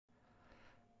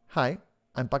Hi,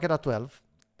 I'm Paqueta12,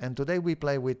 and today we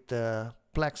play with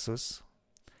Plexus.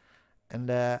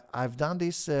 And I've done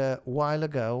this a while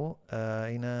ago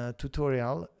in a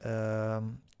tutorial.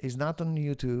 It's not on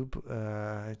YouTube,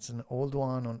 it's an old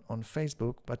one on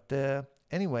Facebook. But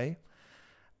anyway,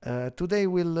 today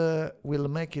we'll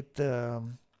make it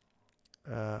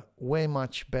way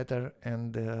much better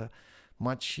and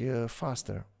much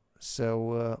faster.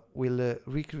 So we'll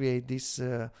recreate this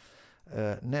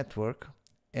network,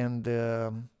 and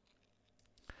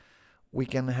we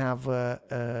can have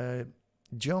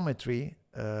geometry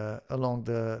along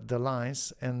the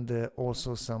lines, and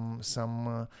also some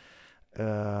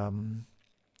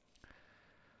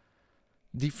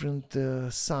different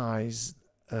size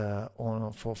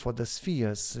for the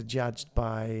spheres, judged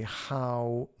by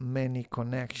how many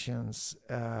connections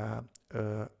a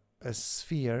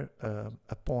sphere,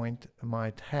 a point,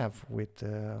 might have with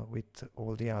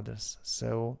all the others.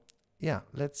 So yeah,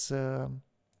 let's do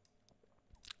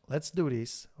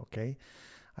this. Okay,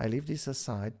 I leave this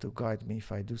aside to guide me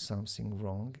if I do something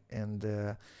wrong, and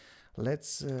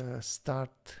let's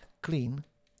start clean.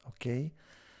 Okay,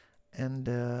 and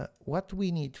what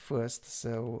we need first,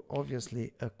 so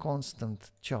obviously a constant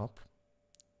chop.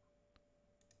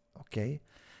 Okay,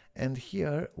 and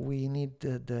here we need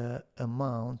the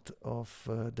amount of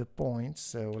the points,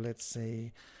 so let's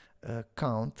say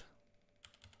count.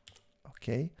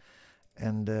 Okay,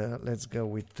 and let's go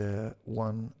with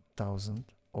 1000,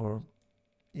 or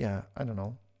yeah, I don't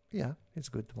know, yeah, it's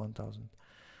good, 1000.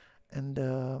 And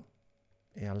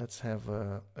yeah, let's have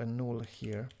a null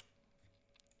here,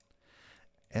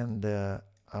 and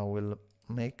I will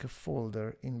make a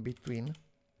folder in between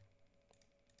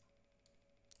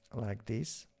like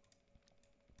this.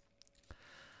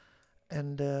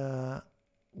 And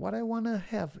what I want to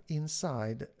have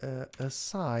inside, a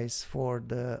size for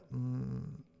the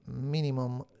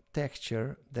minimum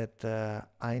texture that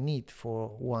I need for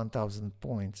 1000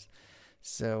 points.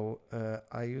 So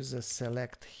I use a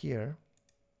select here.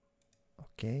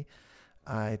 Okay,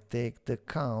 I take the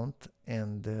count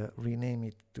and rename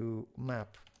it to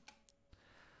map,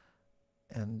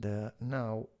 and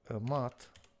now math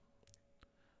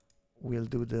will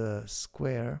do the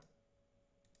square,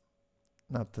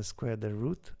 not the square, the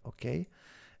root. Okay,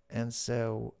 and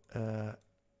so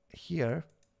here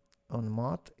on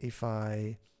mod, if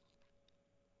I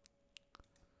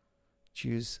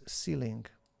choose ceiling,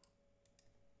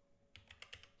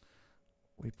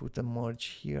 we put a merge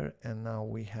here, and now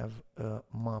we have a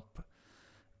map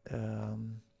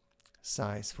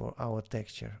size for our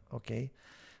texture. Okay,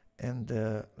 and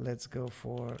let's go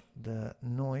for the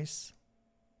noise,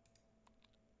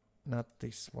 not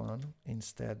this one,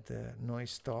 instead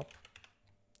noise stop.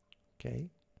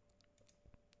 Okay,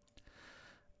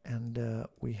 and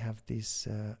we have this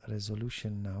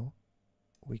resolution now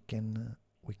we can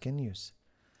use.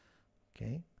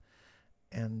 Okay,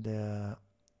 and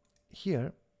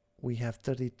here we have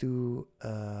 32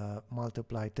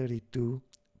 multiply 32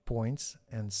 points,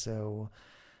 and so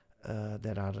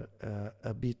there are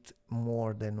a bit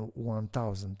more than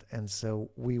 1000, and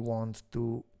so we want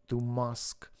to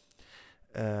mask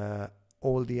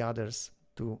all the others,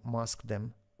 to mask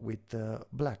them with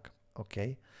black.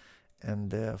 Okay,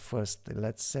 and first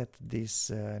let's set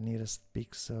this nearest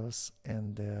pixels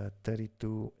and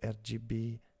 32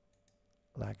 RGB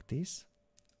like this,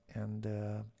 and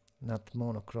not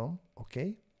monochrome.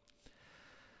 Okay,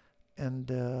 and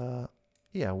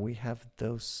yeah, we have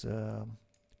those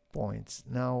points.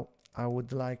 Now I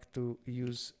would like to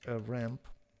use a ramp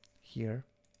here,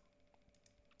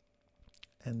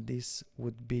 and this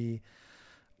would be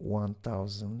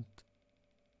 1000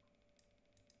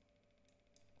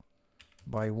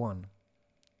 by 1.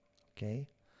 Okay,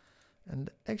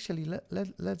 and actually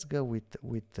let's go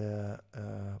with a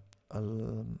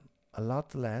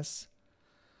lot less,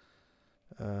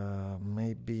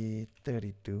 maybe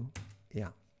 32.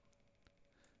 Yeah,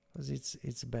 because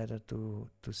it's better to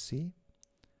see.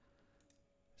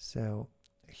 So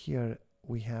here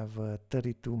we have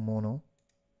 32 mono.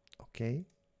 Okay,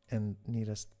 and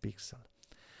nearest pixel,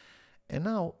 and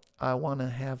now I want to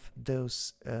have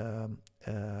those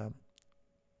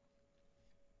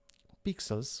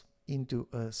pixels into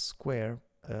a square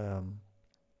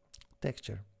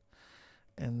texture,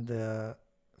 and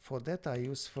for that I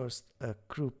use first a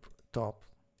group top.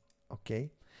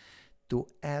 Okay, to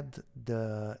add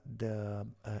the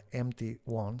empty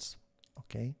ones.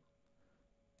 Okay,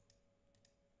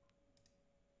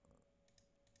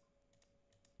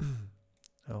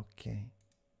 okay,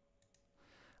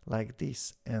 like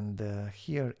this, and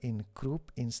here in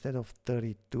group, instead of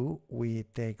 32, we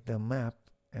take the map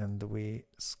and we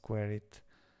square it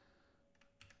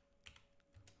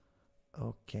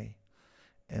Okay,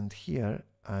 and here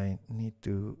I need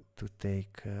to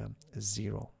take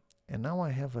 0, and now I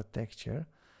have a texture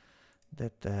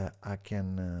that I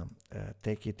can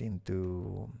take it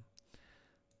into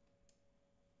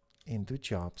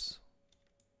jobs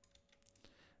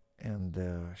and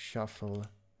shuffle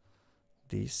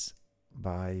this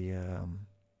by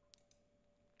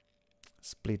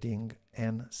splitting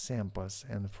n samples,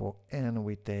 and for n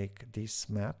we take this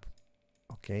map.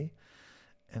 Okay,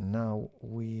 and now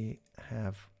we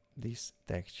have this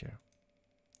texture,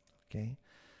 okay,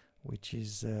 which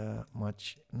is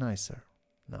much nicer.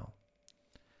 Now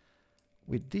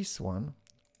with this one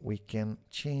we can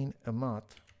chain a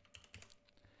matte.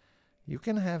 You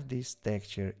can have this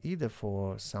texture either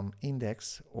for some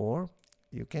index, or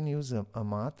you can use a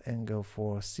matte and go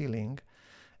for ceiling,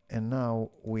 and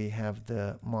now we have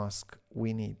the mask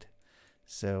we need.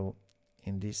 So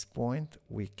in this point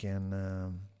we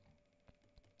can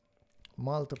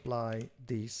multiply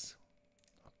this,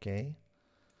 okay,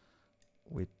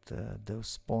 with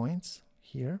those points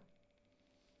here,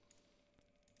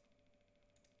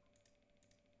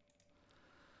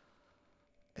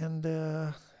 and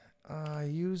I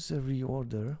use a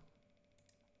reorder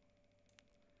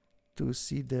to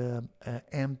see the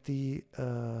empty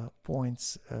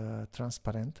points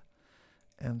transparent,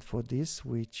 and for this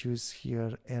we choose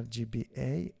here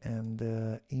RGBA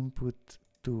and input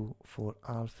 2 for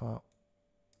alpha,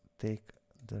 take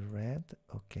the red.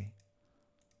 Okay,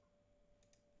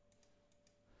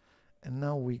 and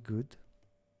now we good.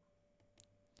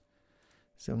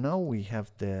 So now we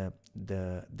have the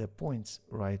points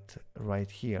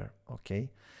right here,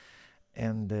 okay,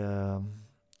 and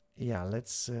yeah,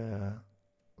 let's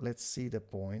see the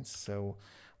points. So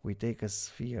we take a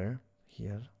sphere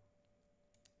here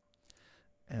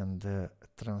and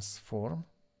transform,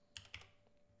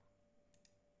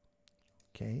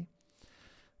 okay,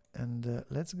 and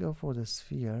let's go for the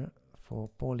sphere. For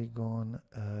polygon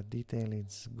detail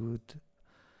it's good,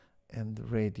 and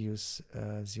radius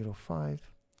 0.5.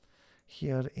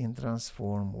 Here in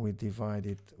transform we divide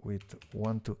it with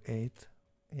 1 to 8,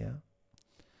 yeah,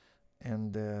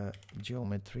 and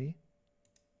geometry,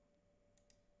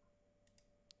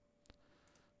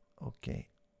 okay,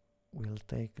 we'll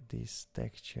take this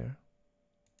texture,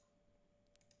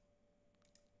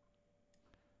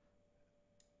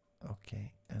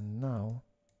 okay, and now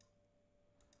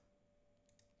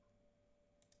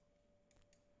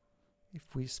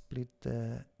if we split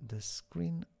the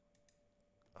screen,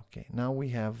 okay, now we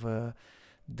have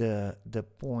the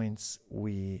points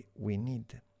we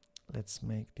need. Let's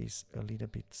make this a little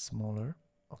bit smaller,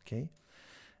 okay,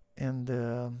 and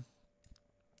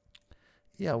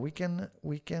yeah, we can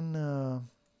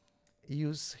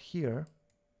use here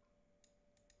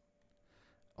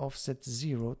offset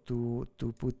 0 to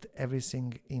put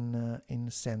everything in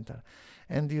center,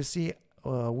 and you see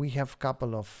we have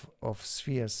couple of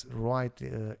spheres right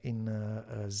in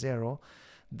 0.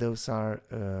 Those are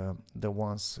the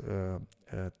ones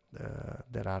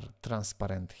that are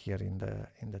transparent here in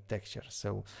the texture.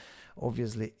 So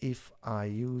obviously if I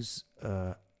use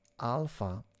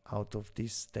alpha out of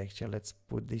this texture, let's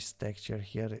put this texture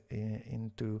here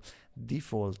into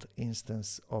default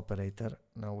instance operator.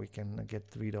 Now we can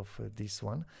get rid of this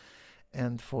one,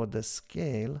 and for the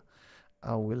scale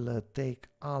I will take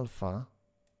alpha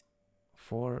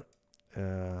for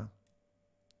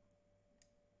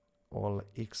all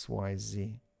x, y,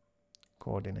 z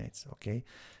coordinates. Okay,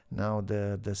 now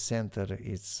the center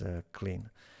is clean.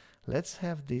 Let's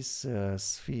have these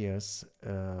spheres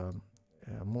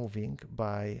moving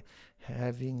by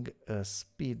having a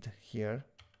speed here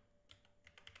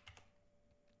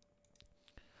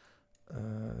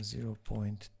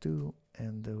 0.2,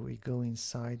 and we go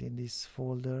inside in this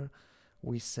folder,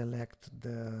 we select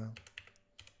the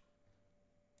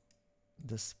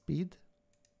speed,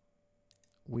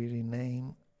 we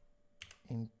rename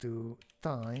into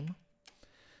time,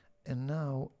 and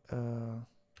now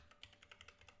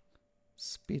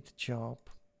speed job,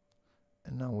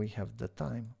 and now we have the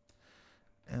time,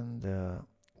 and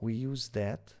we use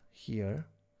that here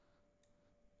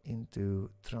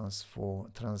into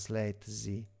translate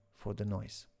z for the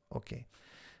noise. Okay,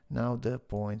 now the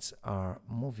points are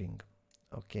moving.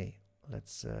 Okay,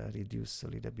 let's reduce a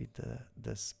little bit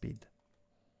the speed,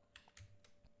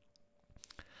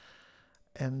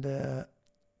 and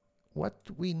what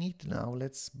we need now,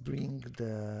 let's bring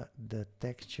the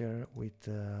texture with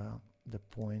the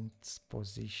points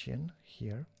position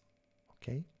here.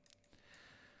 Okay,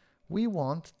 we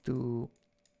want to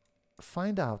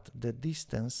find out the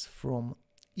distance from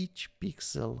each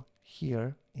pixel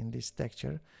here in this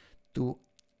texture to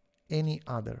any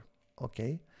other.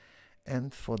 okay?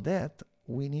 And for that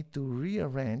we need to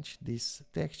rearrange this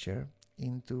texture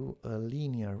into a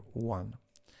linear one.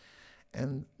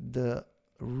 And the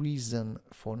reason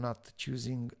for not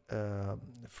choosing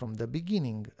from the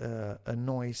beginning a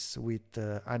noise with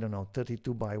I don't know,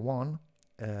 32 by 1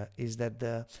 is that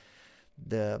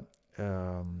the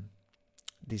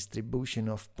distribution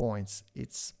of points,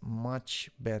 it's much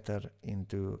better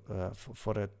into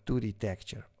for a 2D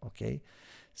texture, okay?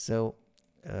 So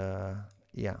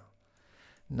yeah,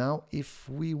 now if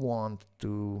we want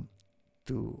to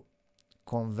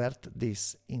convert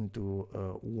this into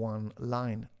one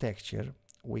line texture,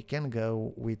 we can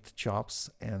go with chops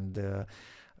and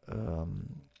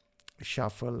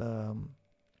shuffle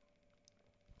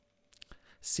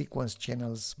sequence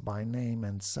channels by name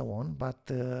and so on, but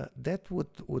that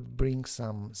would bring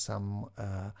some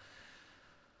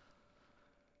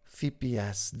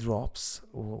FPS drops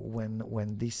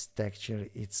when this texture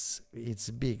it's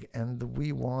big, and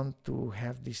we want to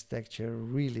have this texture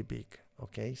really big,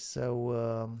 okay?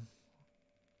 So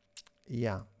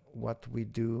yeah, what we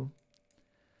do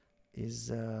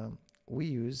is we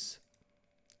use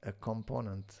a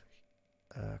component,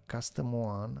 custom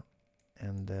one,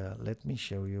 and let me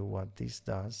show you what this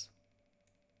does.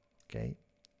 Okay,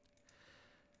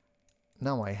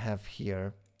 now I have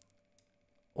here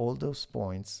all those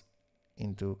points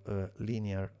into a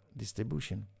linear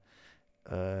distribution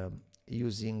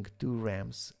using 2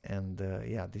 ramps, and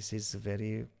yeah, this is a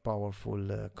very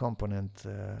powerful component.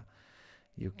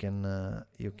 You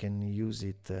can use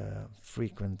it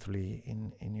frequently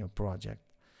in your project.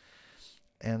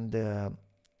 And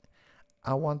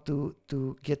I want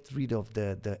to get rid of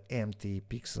the empty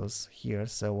pixels here,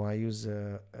 so I use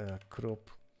a crop.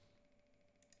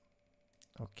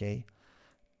 Okay,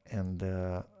 and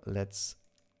let's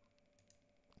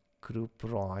group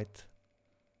right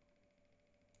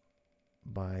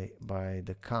by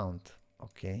the count.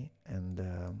 Okay, and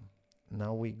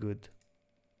now we good.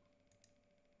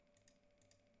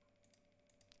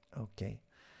 Okay,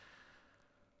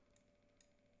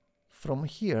 from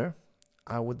here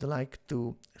I would like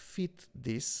to fit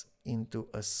this into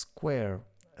a square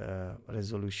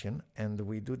resolution, and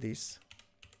we do this.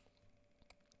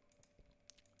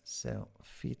 So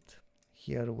fit,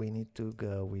 here we need to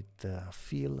go with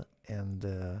fill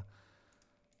and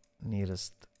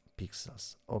nearest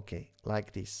pixels. Okay,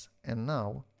 like this. And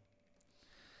now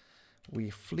we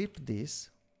flip this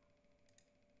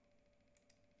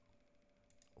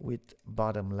with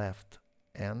bottom left,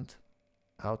 and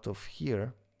out of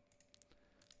here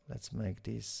let's make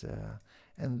this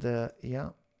and yeah,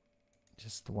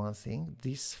 just one thing,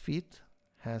 this fit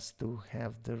has to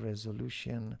have the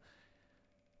resolution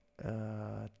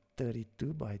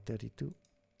 32 by 32.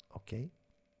 Okay,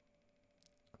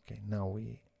 okay, now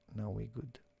we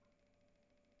good.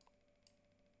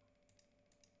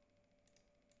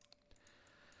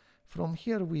 From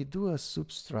here we do a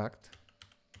subtract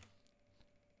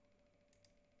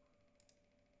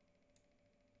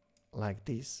like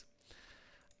this,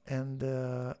 and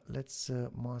let's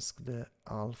mask the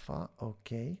alpha.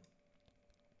 Okay,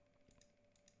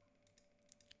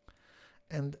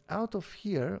 and out of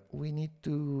here we need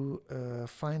to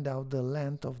find out the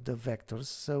length of the vectors.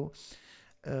 So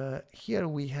here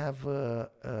we have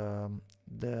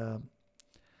the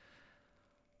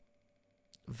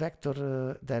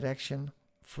vector direction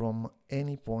from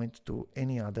any point to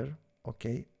any other.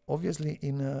 Okay, obviously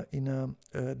in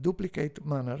a duplicate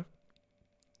manner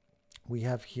we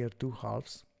have here 2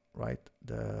 halves, right?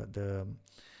 The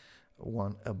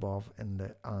one above and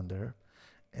the under,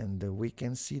 and we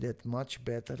can see that much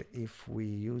better if we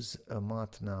use a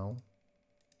matte now,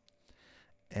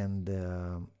 and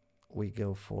we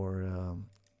go for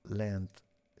length,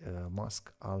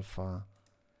 mask alpha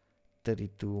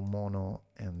 32 mono,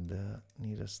 and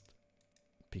nearest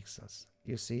pixels.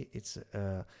 You see, it's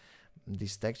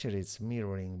this texture is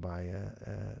mirroring by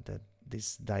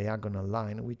this diagonal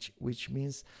line, which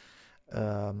means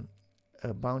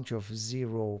a bunch of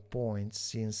 0 points,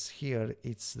 since here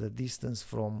it's the distance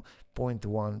from point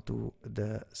 1 to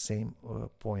the same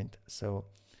point. So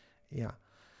yeah,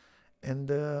 and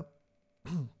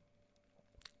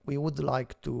we would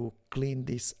like to clean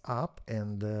this up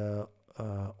and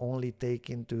only take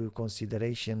into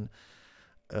consideration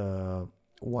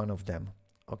one of them.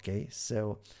 Okay,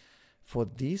 so for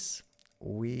this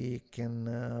we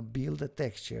can build a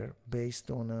texture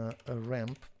based on a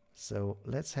ramp. So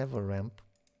let's have a ramp,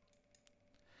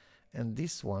 and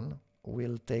this one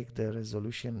will take the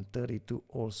resolution 32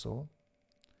 also,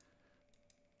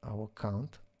 our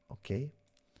count. Okay,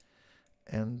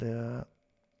 and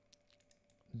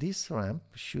this ramp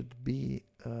should be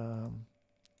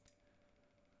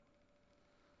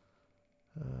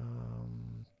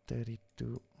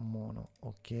 32 mono.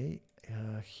 Okay,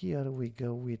 here we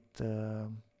go with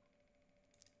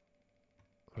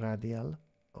radial.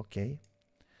 Okay,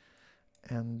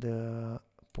 and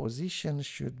position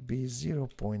should be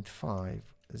 0.5.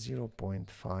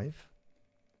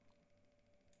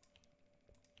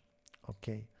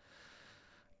 Okay,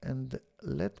 and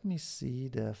let me see,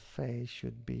 the face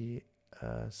should be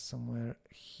somewhere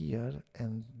here,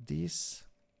 and this,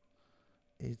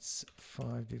 it's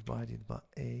 5 divided by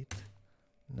 8.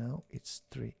 Now it's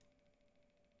 3.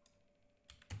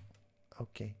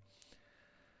 Okay,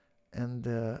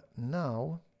 and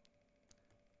now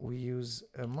we use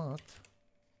a math.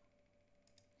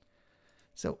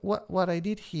 So what I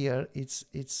did here, it's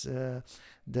the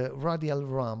radial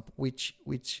ramp which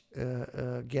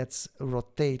gets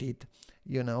rotated,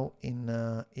 you know, in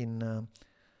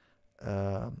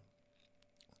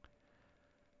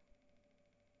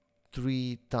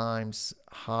 3 times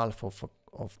half of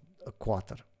a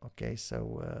quarter. Okay,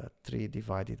 so 3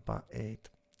 divided by 8,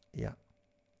 yeah,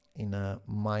 in a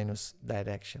minus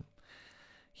direction.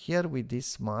 Here with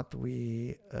this math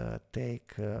we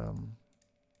take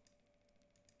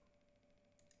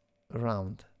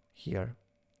round here,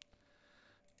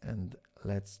 and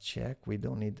let's check, we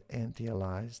don't need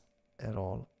anti-aliased at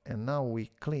all, and now we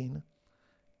clean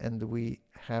and we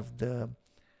have the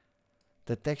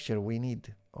texture we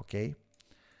need. Okay,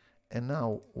 and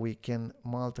now we can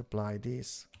multiply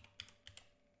this.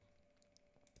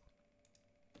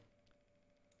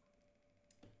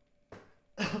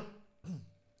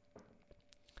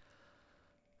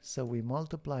 So we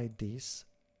multiply this,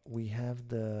 we have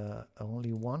the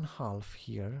only 1/2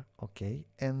 here. Okay,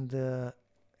 and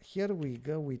here we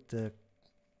go with the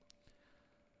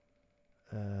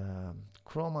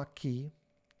chroma key.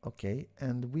 Okay,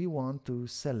 and we want to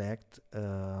select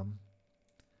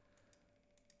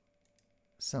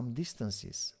some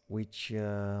distances which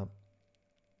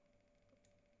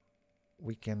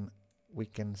we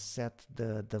can set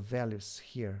the values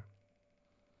here,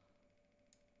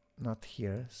 not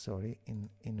here, sorry, in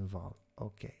val.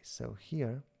 Okay, so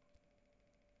here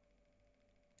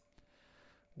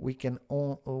we can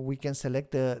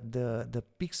select the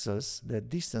pixels, the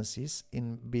distances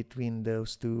in between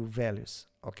those two values.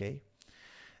 Okay,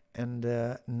 and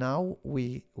now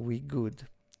we good,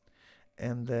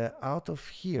 and out of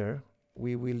here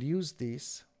we will use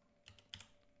this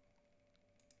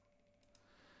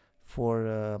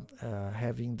for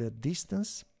having the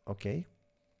distance. Okay,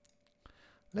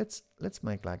 let's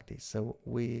make like this. So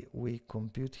we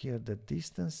compute here the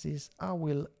distances. I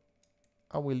will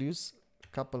use a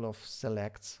couple of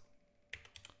selects,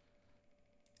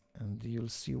 and you'll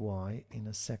see why in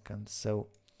a second. So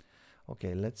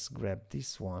okay, let's grab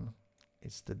this one,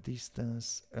 it's the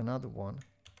distance. Another one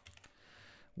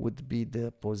would be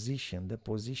the position. The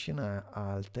position,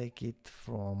 I'll take it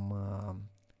from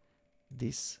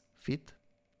this fit.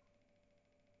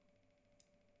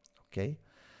 Okay,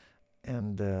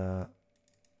 and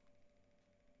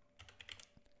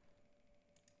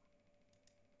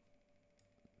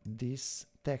this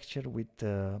texture with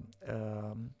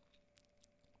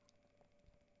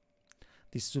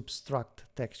this subtract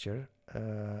texture,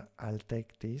 I'll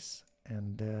take this,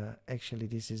 and actually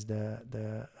this is the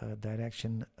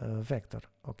direction vector.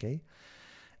 Okay,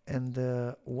 and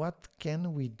what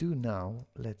can we do now?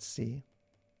 Let's see,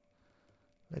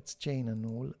 let's chain a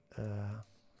null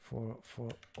for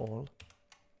all.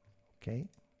 Okay,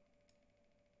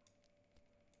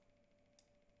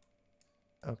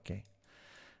 okay,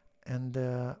 and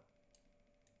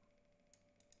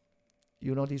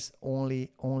you notice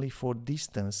only for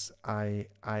distance I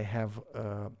have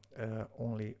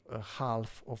only a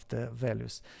half of the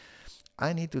values.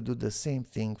 I need to do the same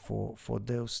thing for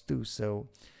those two. So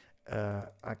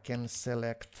I can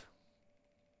select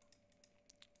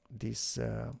this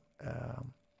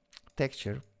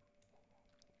texture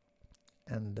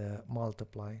and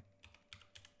multiply.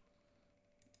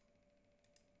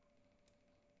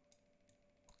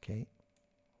 Okay,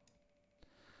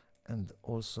 and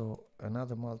also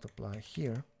another multiply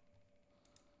here,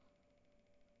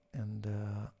 and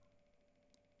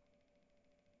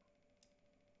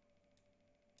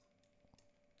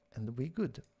we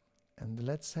good. And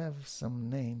let's have some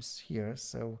names here.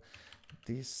 So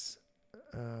this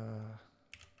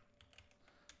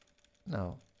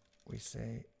now we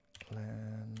say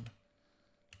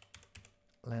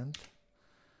length.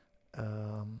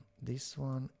 This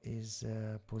one is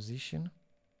position,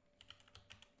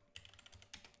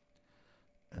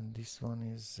 and this one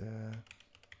is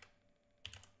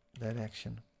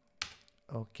direction.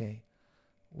 Okay,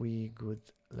 we good.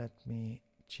 Let me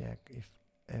check if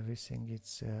everything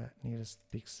is nearest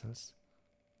pixels.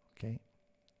 Okay.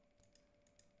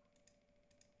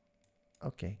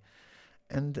 Okay,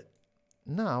 and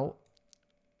now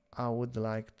I would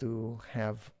like to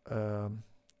have a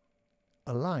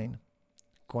line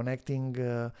connecting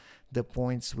the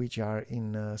points which are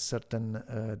in a certain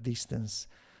distance.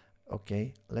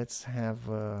 Okay, let's have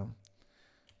a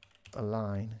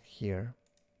line here.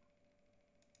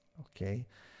 Okay,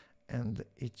 and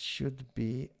it should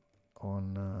be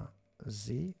on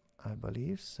Z, I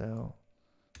believe. So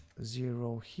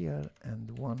 0 here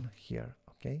and 1 here.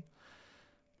 Okay,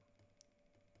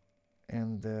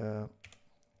 and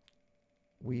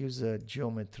we use a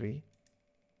geometry.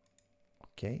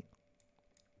 Okay,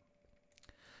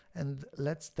 and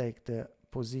let's take the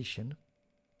position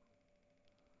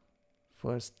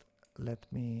first. Let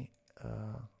me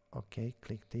okay,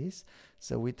 click this.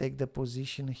 So we take the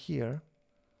position here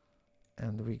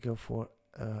and we go for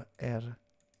R,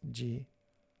 G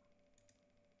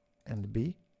and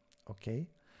B. Okay,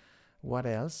 what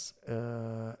else?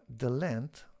 The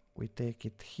length, we take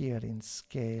it here in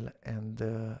scale and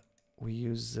we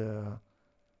use R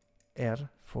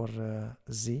for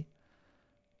Z,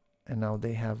 and now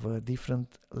they have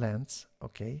different lengths.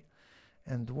 Okay,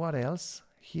 and what else?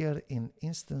 Here in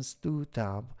instance 2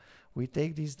 tab, we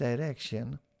take this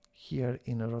direction here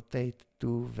in a rotate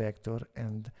to vector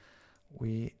and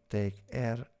we take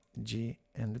R, G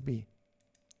and B.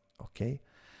 Okay,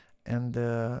 and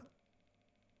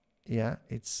yeah,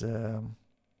 it's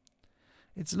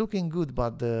looking good,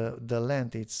 but the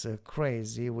length, it's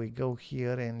crazy. We go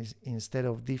here and instead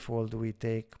of default we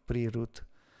take pre-root,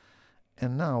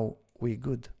 and now we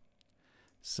good.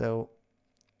 So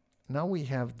now we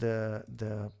have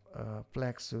the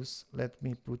Plexus. Let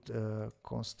me put a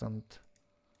constant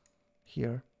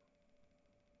here.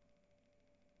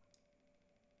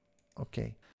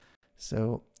 Okay,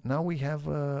 so now we have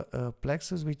a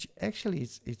Plexus which actually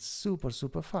it's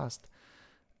super fast.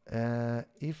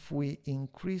 If we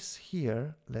increase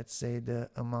here, let's say the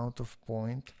amount of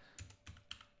point,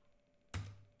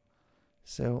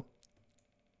 so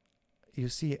you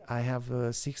see I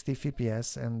have 60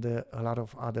 fps and a lot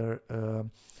of other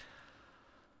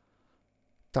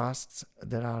tasks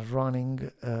that are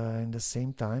running in the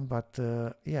same time, but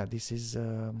yeah, this is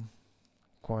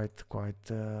quite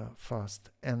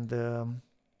fast, and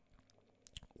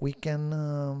we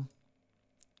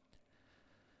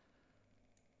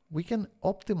can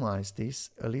optimize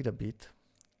this a little bit,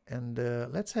 and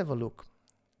let's have a look.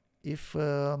 If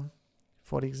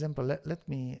for example, let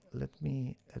me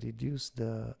reduce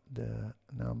the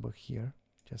number here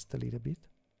just a little bit,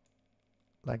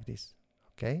 like this.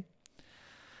 Okay,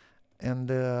 and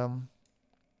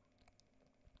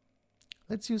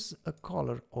let's use a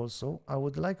color also. I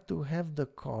would like to have the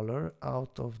color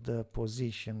out of the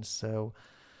position, so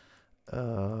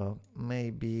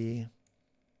maybe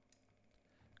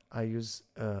I use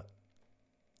a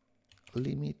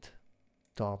limit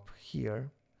top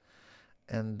here,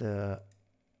 and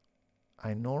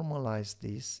I normalize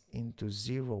this into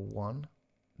 0, 1,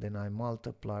 then I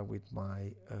multiply with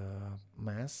my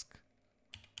mask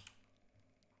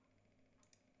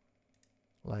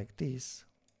like this,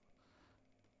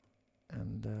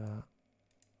 and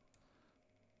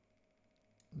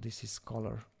this is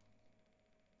color.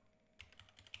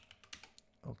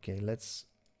 Okay, let's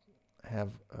have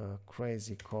a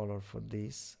crazy color for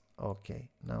this. Okay,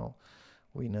 now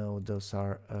we know those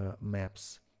are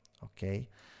maps. Okay,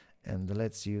 and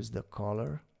let's use the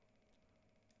color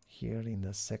here in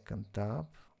the second tab.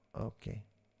 Okay,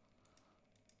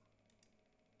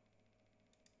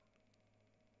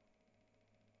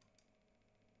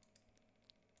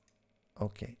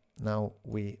 okay, now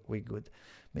we good.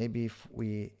 Maybe if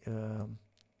we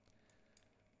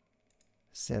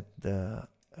set the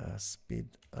speed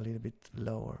a little bit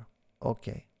lower.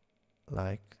 Okay,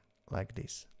 like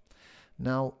this.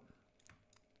 Now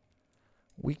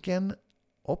we can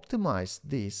optimize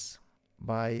this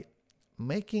by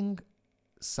making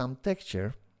some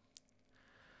texture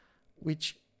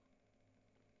which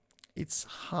it's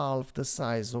half the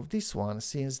size of this one,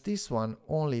 since this one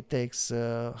only takes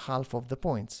half of the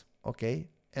points. Okay,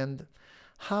 and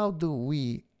how do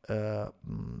we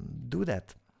do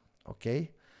that?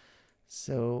 Okay,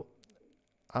 so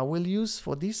I will use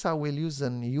for this, I will use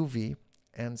an UV,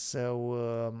 and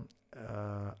so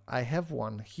I have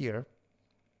one here.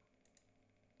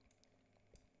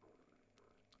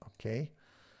 Okay,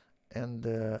 and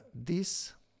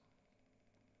this,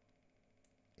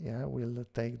 yeah, we'll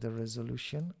take the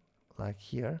resolution like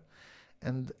here,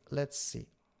 and let's see.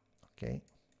 Okay,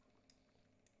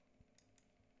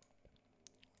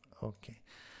 Okay,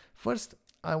 first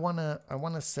I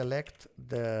wanna select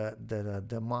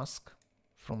the mask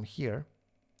from here,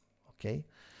 okay,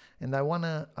 and I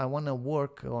wanna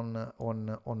work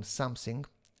on something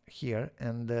here,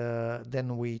 and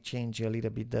then we change a little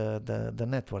bit the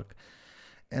network.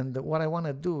 And what I want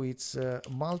to do is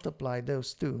multiply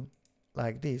those two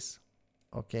like this,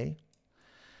 okay,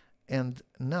 and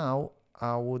now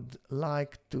I would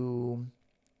like to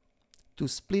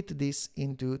split this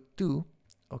into two,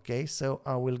 okay, so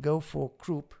I will go for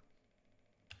group,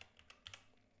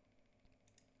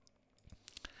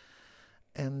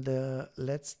 and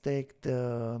let's take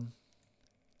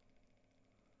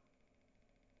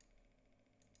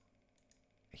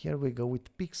here we go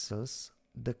with pixels,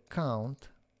 the count,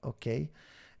 okay,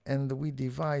 and we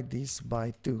divide this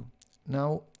by 2.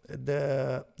 Now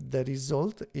the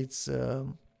result, it's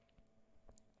an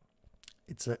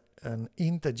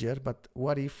integer, but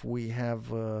what if we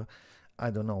have I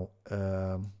don't know,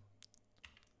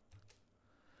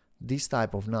 this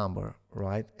type of number,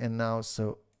 right? And now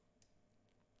so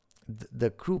the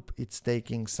group, it's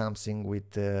taking something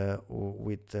with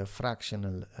a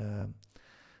fractional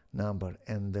number,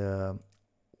 and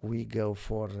we go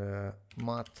for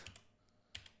mat.sale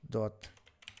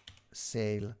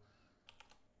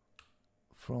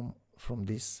from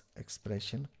this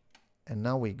expression, and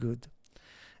now we're good.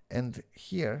 And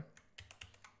here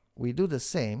we do the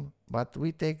same, but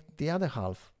we take the other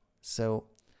half, so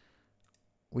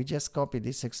we just copy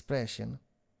this expression,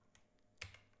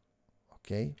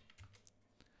 okay,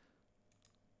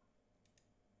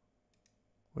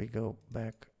 we go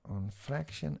back on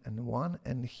fraction and 1,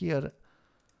 and here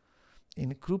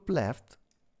in group left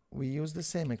we use the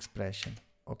same expression,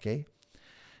 okay.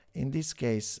 In this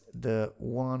case, the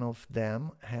one of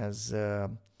them has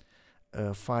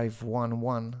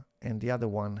 511 and the other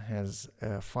one has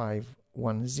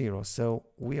 510, so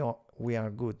we are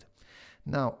good.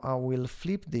 Now I will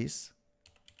flip this,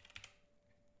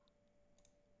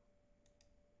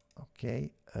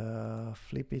 okay,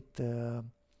 flip it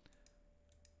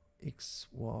x,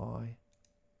 y,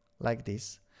 like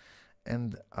this,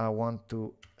 and I want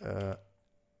to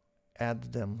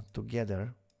add them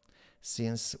together.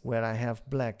 Since where I have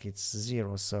black it's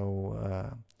 0,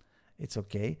 so it's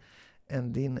okay.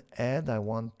 And in add I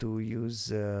want to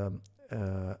use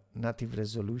native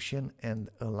resolution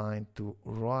and align to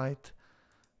right,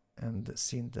 and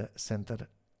center,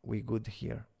 we good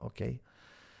here, okay.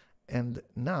 And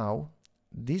now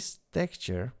this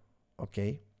texture,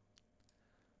 okay,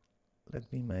 let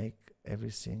me make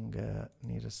everything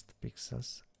nearest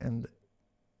pixels, and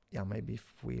yeah, maybe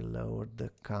if we lower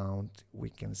the count we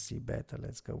can see better.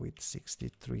 Let's go with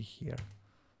 63 here,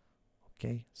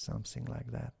 okay, something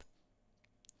like that.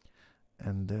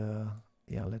 And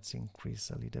yeah, let's increase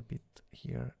a little bit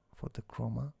here for the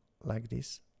chroma, like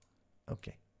this,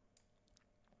 okay.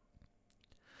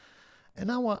 And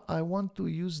now I want to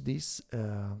use this,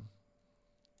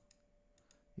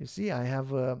 you see I have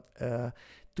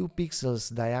 2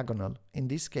 pixels diagonal in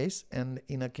this case, and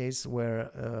in a case where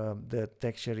the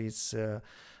texture is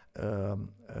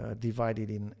divided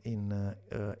in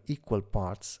equal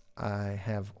parts, I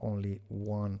have only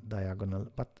 1 diagonal,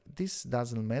 but this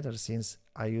doesn't matter since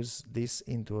I use this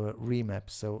into a remap.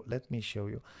 So let me show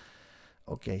you.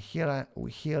 Okay,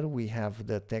 here we have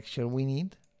the texture we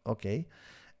need, okay,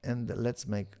 and let's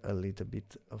make a little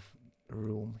bit of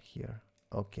room here,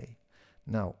 okay.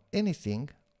 Now anything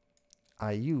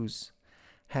I use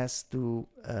has to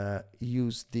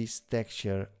use this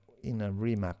texture in a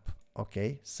remap,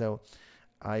 okay. So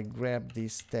I grab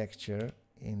this texture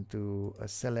into a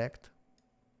select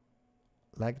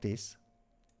like this,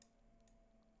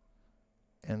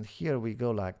 and here we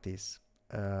go like this,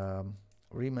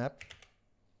 remap,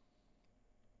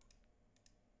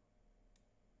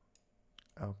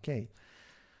 okay.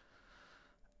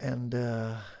 And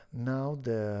now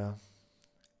the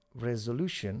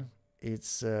resolution,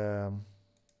 it's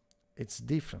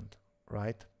different,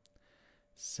 right?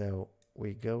 So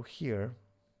we go here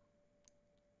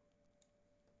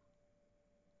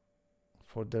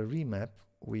for the remap,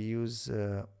 we use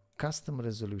custom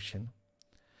resolution,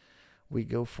 we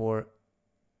go for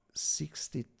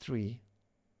 63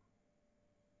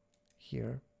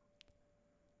 here.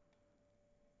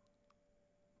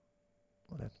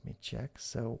 Let me check.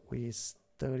 So we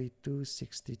 32,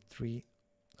 63,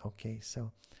 okay,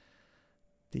 so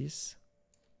this,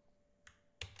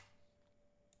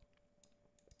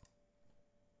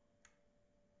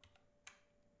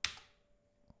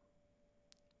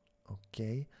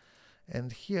 okay,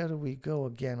 and here we go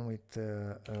again with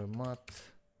mat.sale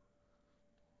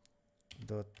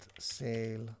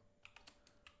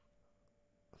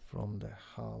from the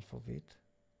half of it.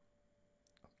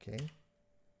 Okay.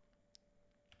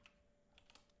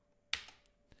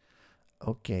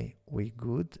 Okay, we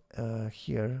good.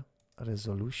 Here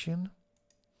resolution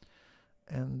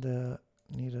and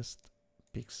nearest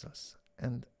pixels.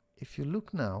 And if you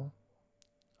look now,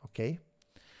 okay,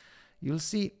 you'll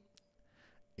see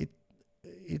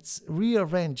it's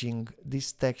rearranging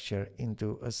this texture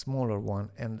into a smaller one,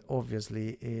 and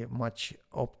obviously a much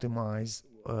optimized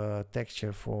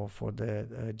texture for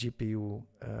the GPU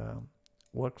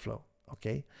workflow.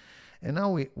 Okay, and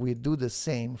now we do the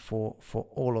same for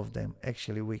all of them.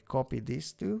 Actually, we copy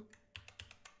these two,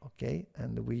 okay,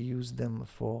 and we use them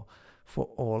for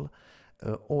all,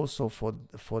 also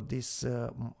for this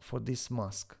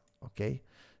mask. Okay,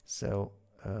 so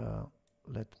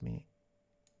let me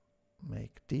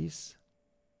make this.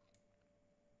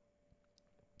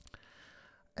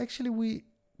 Actually,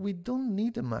 we don't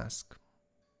need a mask.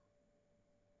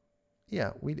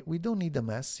 Yeah, we don't need a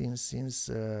mask since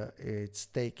it's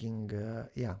taking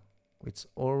yeah, it's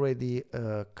already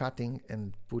cutting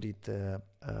and put it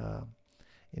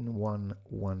in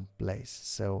one place.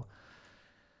 So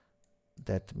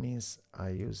that means I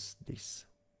use this.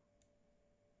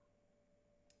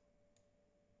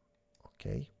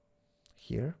 Okay,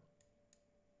 here.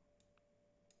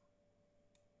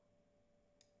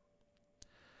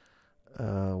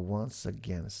 Once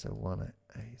again, so one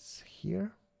is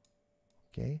here.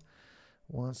 Okay,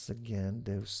 once again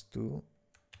those two.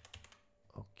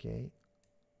 Okay,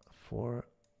 for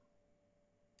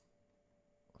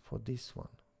this one.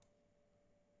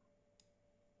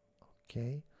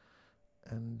 Okay,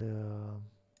 and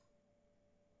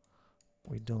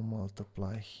we don't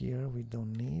multiply here, we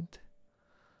don't need.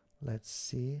 Let's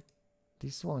see,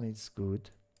 this one is good.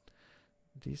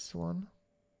 This one,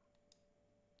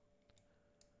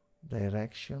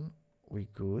 direction, we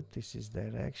good. This is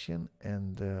direction,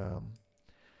 and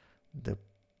the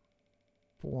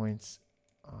points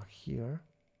are here.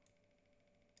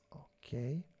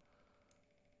 Okay,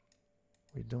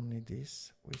 we don't need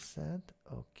this, we said.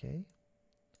 Okay,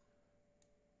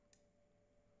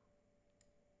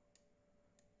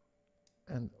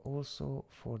 and also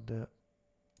for the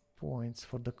points,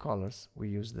 for the colors, we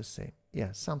use the same.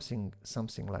 Yeah, something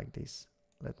like this.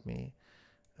 Let me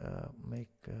make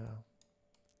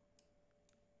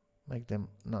them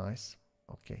nice.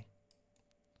 Okay.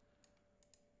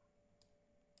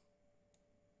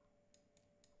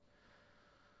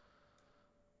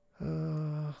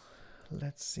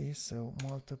 Let's see, so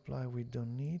multiply we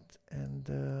don't need, and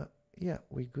yeah,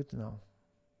 we good now.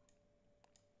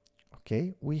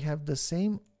 Okay, we have the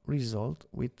same result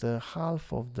with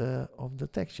half of the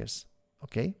textures.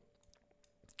 Okay,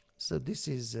 so this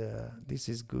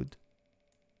is good.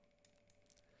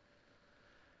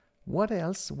 What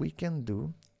else we can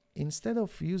do? Instead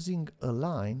of using a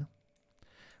line,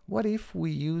 what if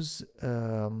we use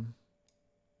a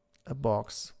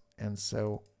box? And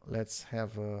so let's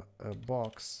have a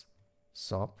box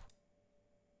SOP.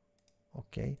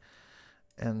 Okay,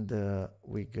 and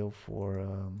we go for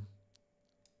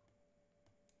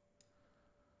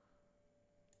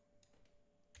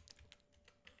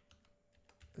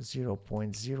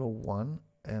 0.01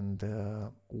 and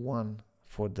 1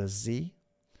 for the Z.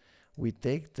 We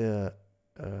take the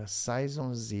size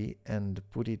on Z and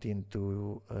put it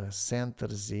into center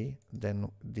Z,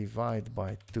 then divide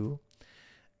by 2,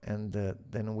 and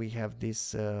then we have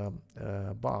this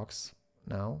box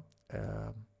now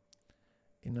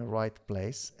in the right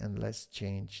place. And let's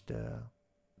change the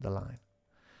line.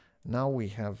 Now we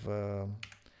have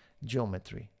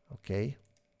geometry. Okay,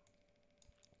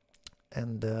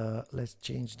 and let's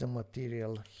change the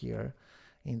material here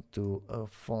into a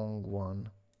Fong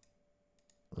one,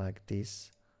 like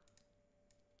this.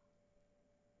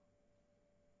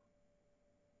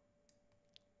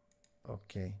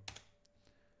 Okay,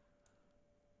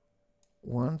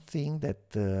 one thing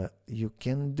that you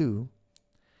can do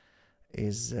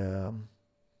is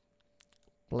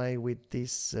play with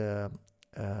these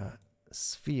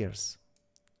spheres.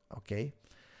 Okay,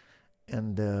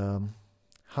 and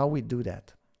how we do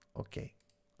that? Okay,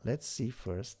 let's see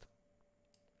first.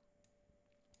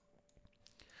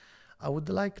 I would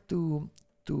like to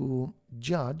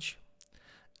judge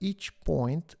each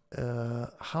point,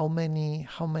 how many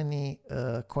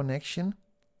connection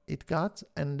it got,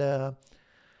 and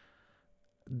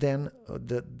then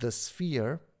the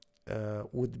sphere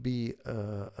would be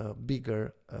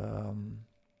bigger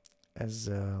as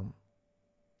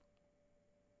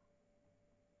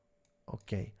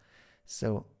okay,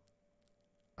 so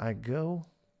I go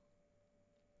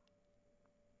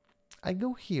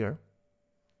here.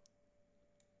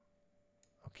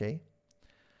 Okay,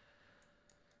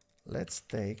 let's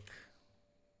take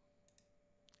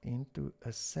into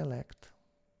a select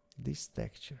this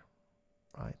texture,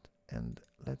 right? And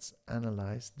let's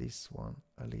analyze this one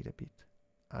a little bit.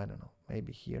 I don't know,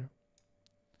 maybe here.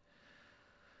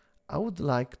 I would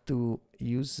like to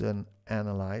use an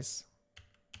analyze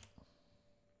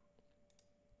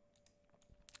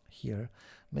here,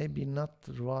 maybe not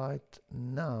right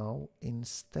now.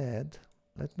 Instead,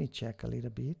 let me check a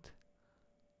little bit.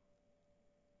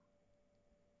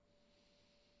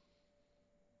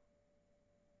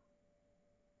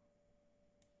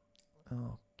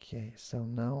 Okay, so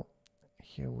now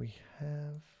here we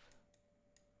have,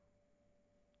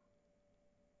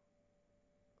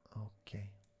 okay,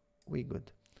 we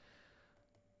good.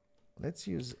 Let's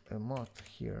use a mod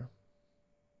here,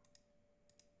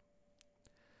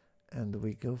 and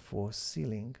we go for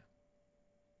ceiling.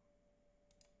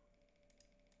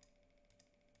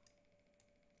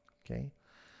 Okay,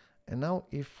 and now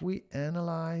if we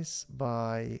analyze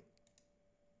by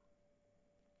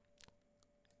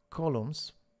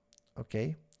columns,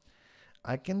 okay,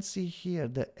 I can see here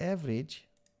the average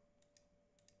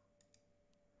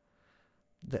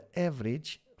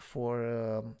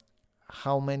for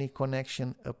how many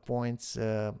connection points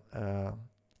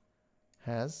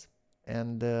has,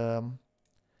 and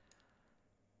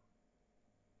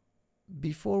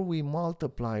before we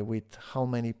multiply with how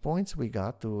many points we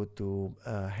got to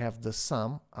have the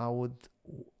sum, I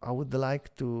would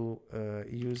like to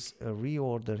use a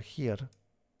reorder here,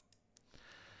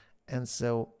 and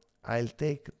so I'll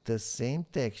take the same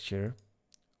texture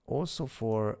also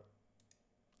for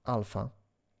alpha,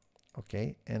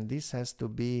 okay, and this has to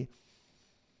be,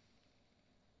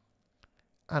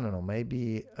 I don't know,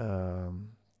 maybe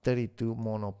 32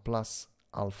 mono plus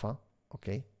alpha,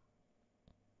 okay,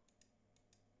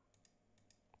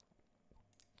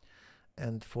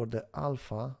 and for the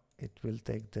alpha it will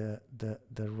take the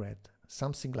red,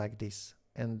 something like this.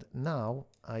 And now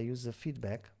I use a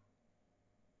feedback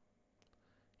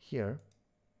here,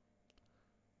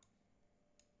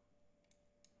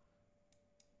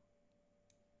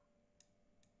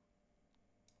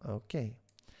 okay,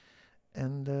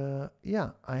 and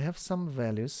yeah, I have some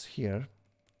values here.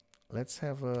 Let's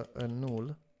have a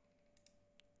null,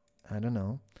 I don't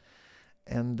know,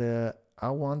 and I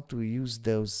want to use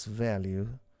those value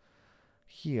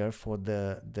here for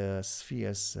the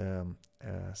spheres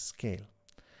scale.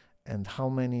 And how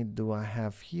many do I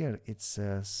have here? It's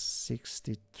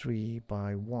 63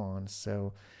 by 1,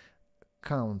 so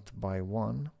count by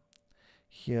 1.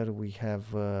 Here we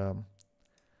have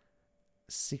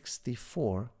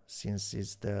 64, since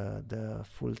it's the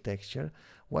full texture.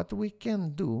 What we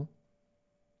can do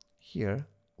here,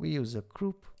 we use a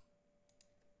group,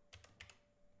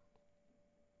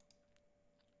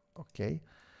 okay,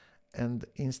 and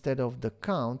instead of the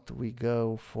count we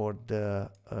go for the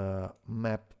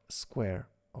map square,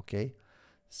 okay,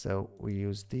 so we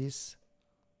use this,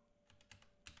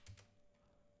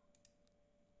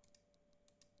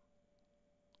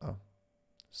 oh,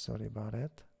 sorry about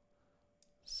that,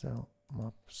 so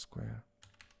map square,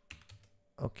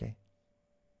 okay,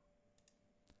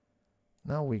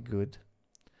 now we good,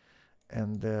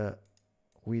 and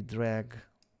we drag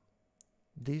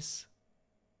this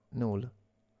null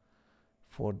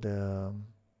for the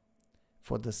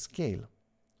scale,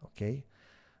 okay,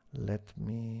 let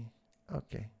me,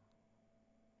 okay,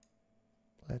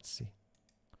 let's see,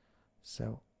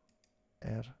 so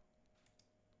R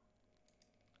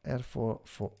for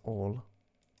all,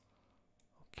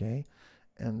 okay,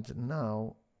 and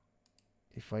now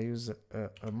if I use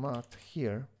a math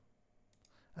here,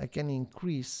 I can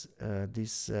increase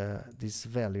this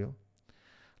value.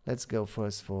 Let's go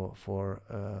first for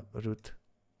root,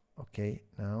 okay,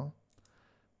 now,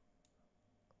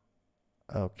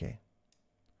 okay,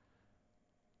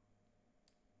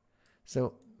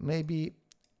 so maybe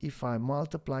if I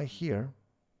multiply here,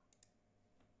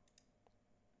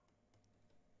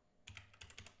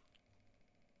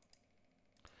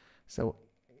 so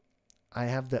I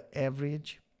have the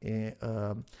average.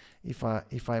 If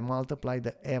I multiply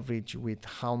the average with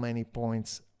how many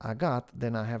points I got,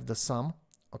 then I have the sum,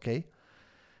 okay,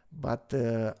 but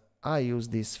I use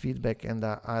this feedback, and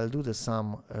I'll do the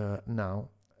sum now.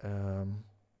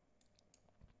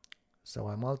 So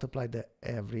I multiply the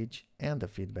average and the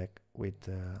feedback with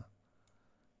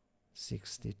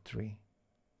 63,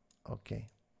 okay,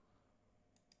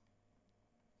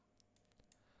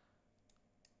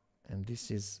 and this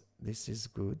is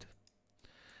good.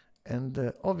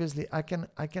 And obviously I can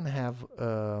have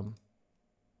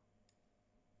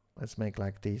let's make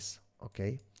like this,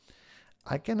 okay,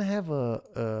 I can have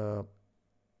a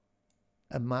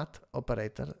a math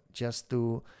operator just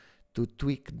to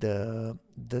tweak the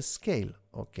scale.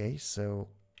 Okay, so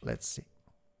let's see.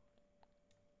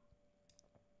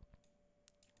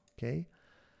 Okay,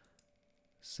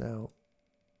 so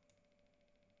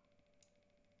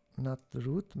not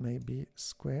root, maybe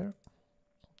square.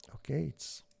 Okay,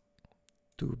 it's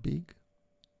too big.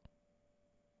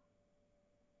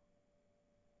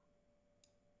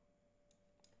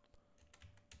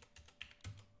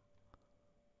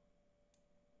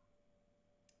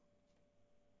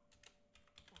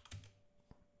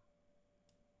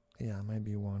 Yeah,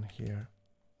 maybe one here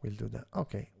will do that.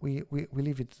 Okay, we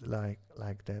leave it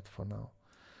like that for now.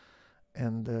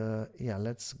 And yeah,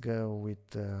 let's go with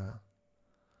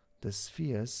the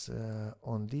spheres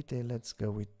on detail. Let's go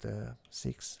with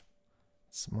 6.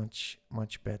 It's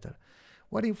much better.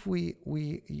 What if we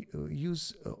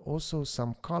use also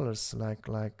some colors like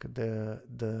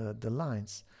the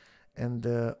lines, and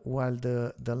while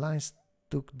the lines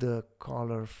took the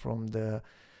color from the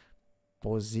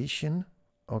position.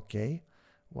 Okay,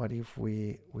 what if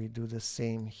we do the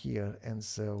same here? And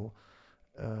so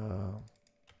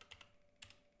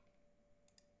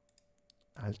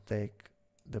I'll take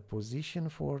the position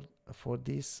for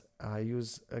this. I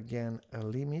use again a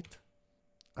limit.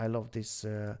 I love this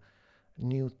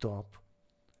new top,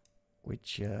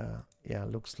 which yeah,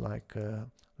 looks like a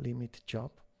limit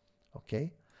job.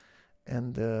 Okay,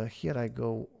 and here I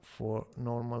go for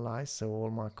normalize, so all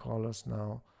my colors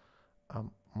now are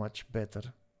much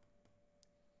better,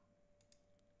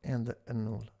 and a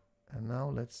null. And now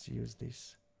let's use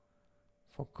this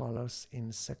for colors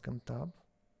in second tab.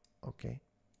 Okay,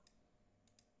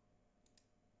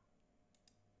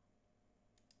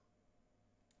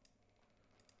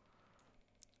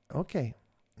 okay,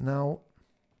 now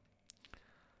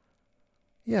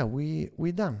yeah,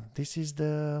 we done. This is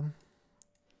the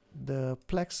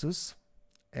Plexus,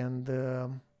 and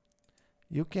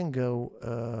you can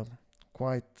go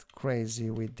quite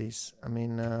crazy with this. I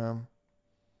mean,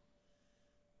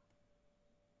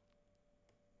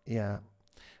 yeah,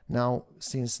 now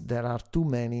since there are too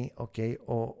many, okay,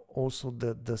 or also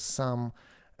the sum,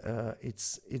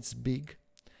 it's big,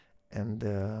 and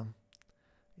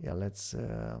yeah, let's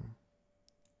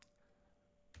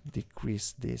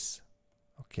decrease this.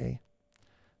 Okay,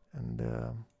 and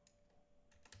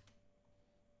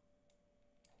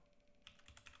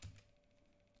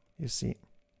you see,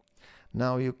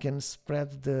 now you can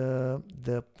spread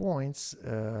the points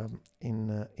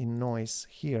in noise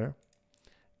here.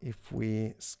 If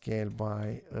we scale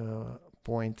by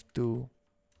 0.2,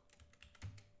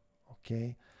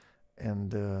 okay,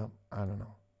 and I don't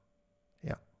know,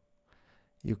 yeah,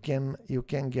 you can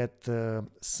get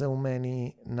so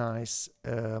many nice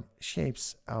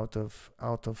shapes out of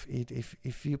it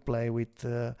if you play with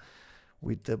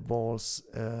the balls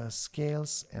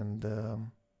scales.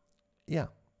 And yeah,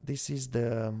 this is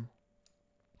the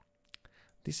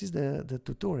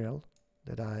tutorial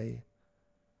that I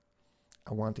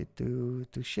wanted to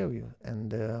show you,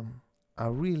 and I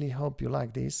really hope you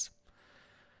like this.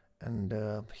 And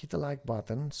hit the like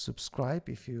button, subscribe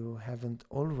if you haven't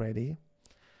already,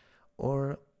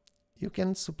 or you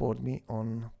can support me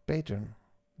on Patreon,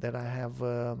 that I have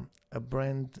a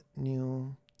brand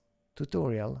new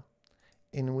tutorial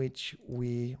in which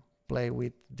we play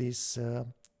with this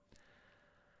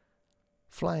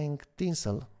flying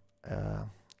tinsel,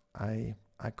 I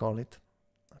call it.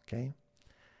 Okay,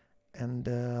 and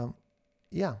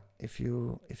yeah, if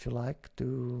you like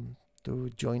to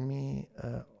join me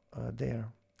there.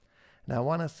 And I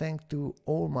want to thank to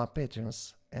all my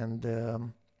patrons, and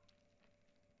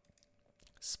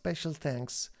special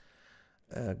thanks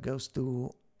goes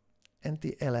to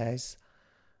Anti-Allies,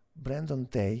 Brandon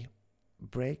Tay,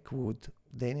 Breakwood,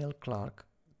 Daniel Clark,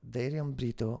 Darian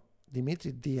Brito,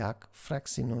 Dimitri Diak,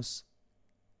 Fraxinus,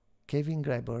 Kevin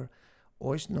Graber,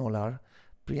 Oish Nolar,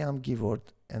 Priam Givord,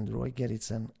 and Roy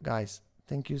Gerritsen. Guys,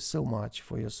 thank you so much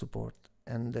for your support,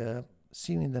 and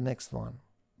see you in the next one.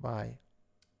 Bye.